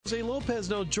Jose Lopez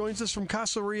now joins us from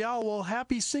Casa Real. Well,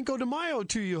 happy Cinco de Mayo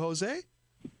to you, Jose.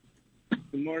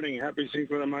 Good morning. Happy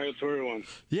Cinco de Mayo to everyone.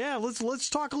 Yeah, let's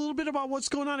talk a little bit about what's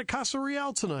going on at Casa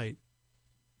Real tonight.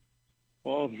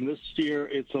 Well, this year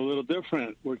it's a little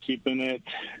different. We're keeping it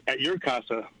at your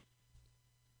casa.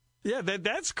 Yeah,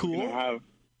 that's cool.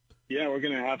 We're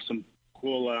going to have some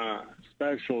cool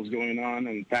specials going on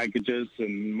and packages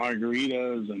and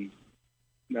margaritas and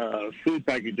food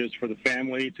packages for the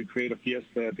family to create a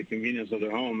fiesta at the convenience of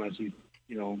their home as we,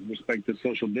 respect the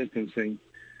social distancing.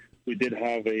 We did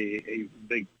have a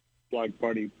big block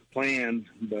party planned,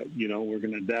 but, we're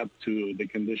going to adapt to the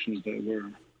conditions that we're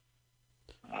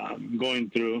going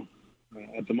through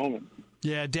at the moment.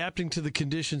 Yeah, adapting to the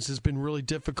conditions has been really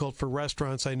difficult for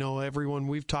restaurants. I know everyone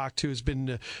we've talked to has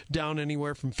been down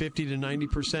anywhere from 50 to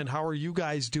 90%. How are you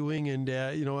guys doing? And,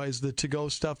 is the to-go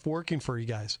stuff working for you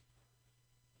guys?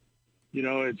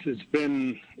 It's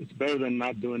better than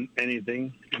not doing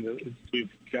anything. We've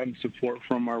gotten support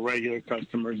from our regular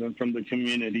customers and from the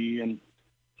community and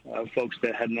folks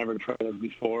that had never tried us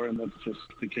before, and that's just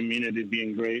the community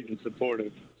being great and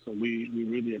supportive. So we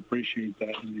really appreciate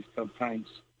that in these tough times,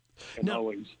 as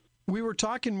always. We were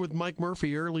talking with Mike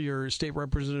Murphy earlier, State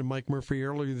Representative Mike Murphy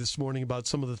earlier this morning about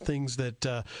some of the things that,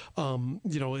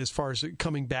 as far as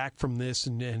coming back from this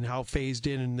and how phased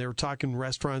in. And they were talking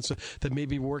restaurants that may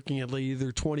be working at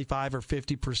either 25 or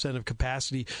 50% of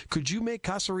capacity. Could you make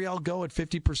Casa Real go at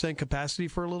 50% capacity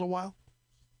for a little while?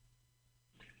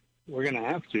 We're going to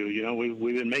have to.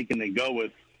 We've been making it go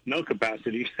with no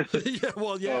capacity. Yeah.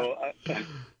 So,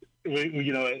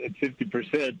 we at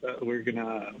 50%, we're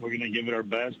gonna give it our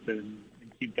best and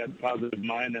keep that positive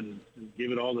mind and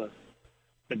give it all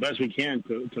the best we can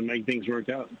to make things work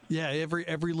out. Yeah,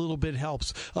 every little bit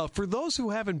helps. For those who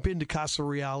haven't been to Casa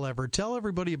Real ever, tell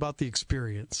everybody about the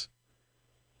experience.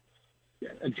 Yeah,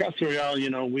 at Casa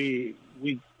Real, we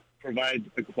provide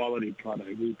a quality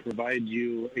product. We provide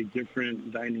you a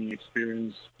different dining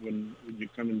experience when you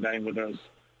come and dine with us,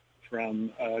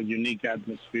 from a unique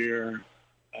atmosphere,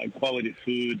 quality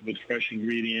food with fresh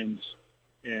ingredients,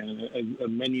 and a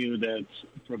menu that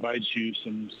provides you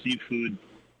some seafood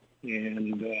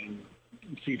and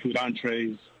seafood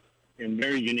entrees and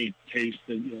very unique taste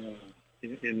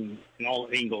in all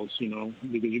angles,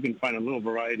 because you can find a little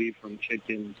variety from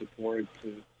chicken to pork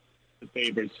to the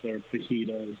favorites or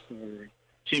fajitas or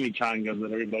chimichangas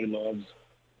that everybody loves.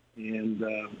 And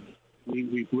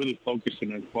we really focus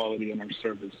on our quality and our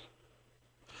service.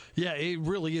 Yeah, it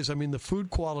really is. I mean, the food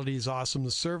quality is awesome.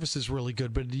 The service is really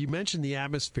good. But you mentioned the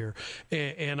atmosphere,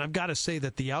 and I've got to say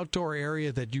that the outdoor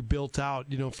area that you built out,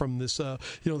 from this,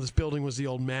 this building was the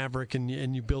old Maverick,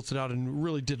 and you built it out and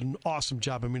really did an awesome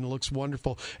job. I mean, it looks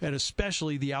wonderful, and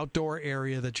especially the outdoor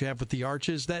area that you have with the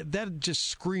arches. That just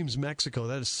screams Mexico.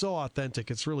 That is so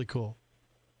authentic. It's really cool.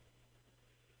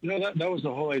 That was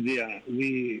the whole idea.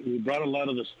 We brought a lot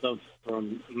of the stuff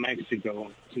from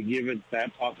Mexico to give it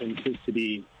that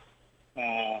authenticity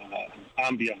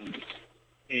ambiance.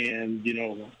 And,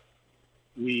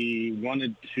 we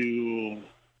wanted to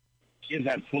give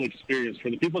that full experience for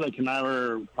the people that can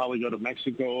never probably go to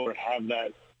Mexico or have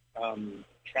that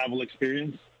travel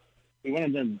experience. We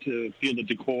wanted them to feel the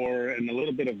decor and a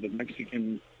little bit of the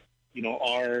Mexican,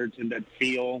 art and that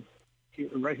feel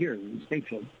right here in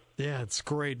Springfield. Yeah, it's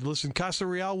great. Listen, Casa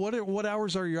Real, what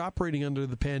hours are you operating under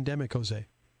the pandemic, Jose?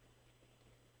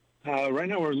 Right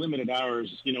now we're limited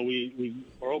hours.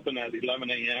 We're open at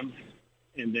 11 a.m.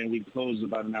 and then we close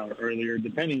about an hour earlier,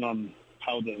 depending on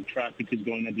how the traffic is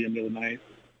going at the end of the night.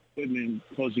 We've been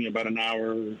closing about an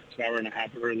hour to hour and a half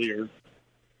earlier,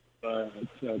 but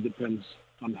it depends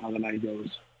on how the night goes.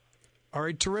 All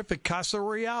right, terrific. Casa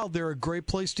Real, they're a great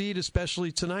place to eat,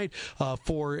 especially tonight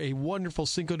for a wonderful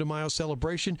Cinco de Mayo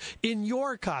celebration in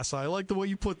your casa. I like the way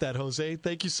you put that, Jose.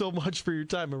 Thank you so much for your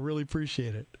time. I really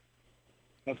appreciate it.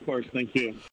 Of course. Thank you.